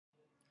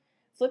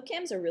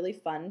Flipcams are really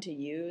fun to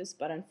use,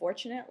 but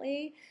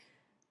unfortunately,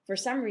 for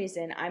some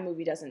reason,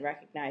 iMovie doesn't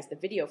recognize the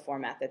video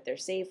format that they're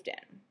saved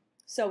in.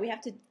 So we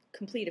have to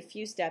complete a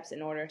few steps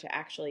in order to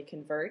actually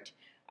convert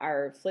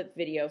our flip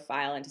video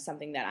file into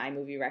something that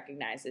iMovie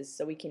recognizes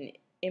so we can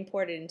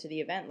import it into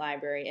the event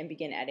library and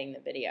begin editing the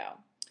video.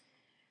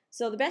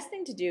 So the best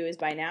thing to do is,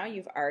 by now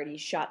you've already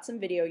shot some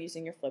video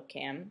using your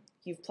Flipcam,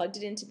 you've plugged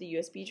it into the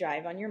USB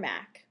drive on your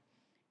Mac,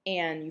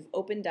 and you've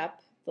opened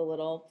up the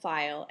little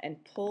file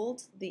and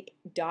pulled the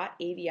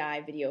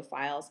 .avi video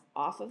files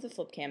off of the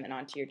Flipcam and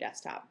onto your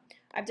desktop.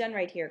 I've done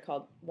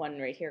one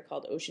right here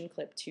called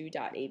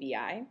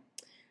oceanclip2.avi.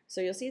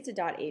 So you'll see it's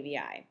a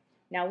 .avi.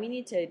 Now we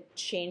need to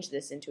change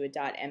this into a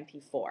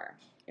 .mp4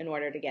 in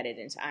order to get it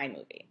into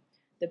iMovie.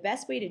 The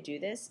best way to do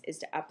this is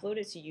to upload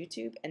it to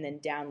YouTube and then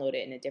download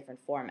it in a different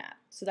format.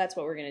 So that's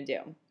what we're going to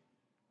do.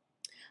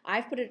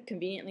 I've put it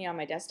conveniently on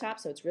my desktop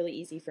so it's really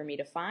easy for me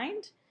to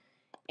find.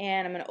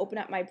 And I'm going to open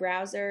up my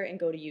browser and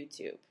go to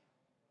YouTube.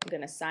 I'm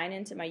going to sign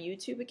into my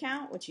YouTube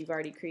account, which you've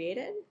already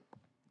created.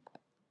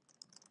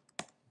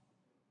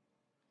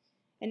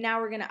 And now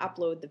we're going to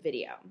upload the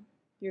video.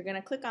 You're going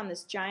to click on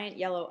this giant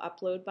yellow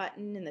upload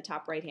button in the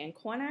top right hand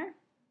corner,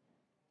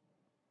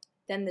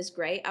 then this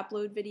gray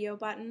upload video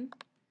button,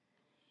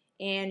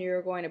 and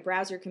you're going to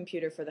browse your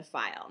computer for the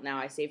file. Now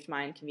I saved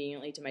mine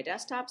conveniently to my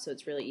desktop so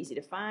it's really easy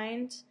to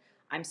find.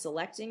 I'm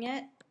selecting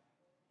it,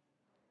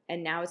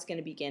 and now it's going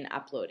to begin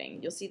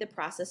uploading. You'll see the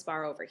process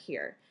bar over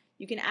here.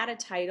 You can add a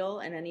title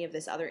and any of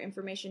this other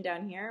information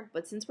down here,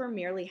 but since we're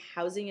merely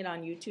housing it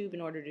on YouTube in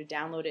order to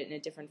download it in a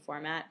different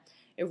format,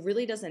 it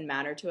really doesn't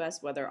matter to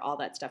us whether all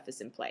that stuff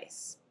is in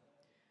place.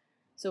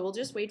 So we'll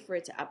just wait for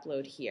it to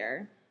upload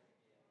here.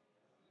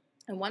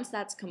 And once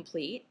that's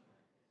complete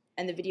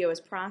and the video is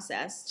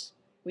processed,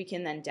 we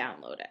can then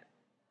download it.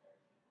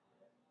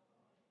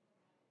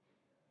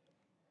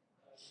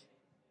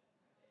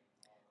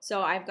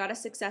 So I've got a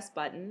success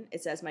button.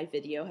 It says my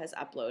video has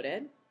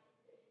uploaded.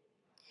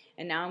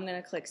 And now I'm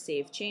going to click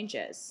Save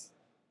Changes.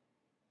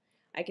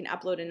 I can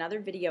upload another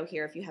video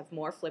here if you have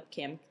more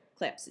Flipcam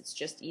clips. It's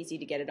just easy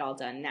to get it all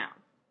done now.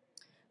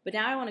 But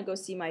now I want to go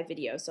see my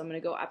video, so I'm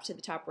going to go up to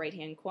the top right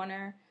hand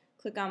corner,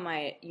 click on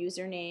my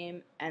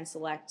username, and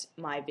select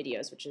My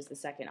Videos, which is the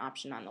second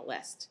option on the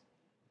list.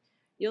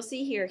 You'll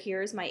see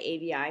here's my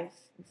AVI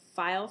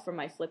file from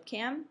my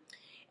Flipcam,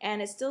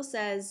 and it still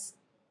says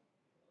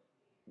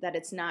that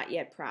it's not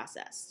yet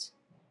processed.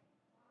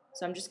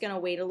 So I'm just going to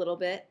wait a little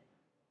bit,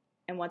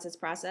 and once it's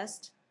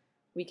processed,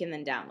 we can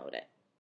then download it.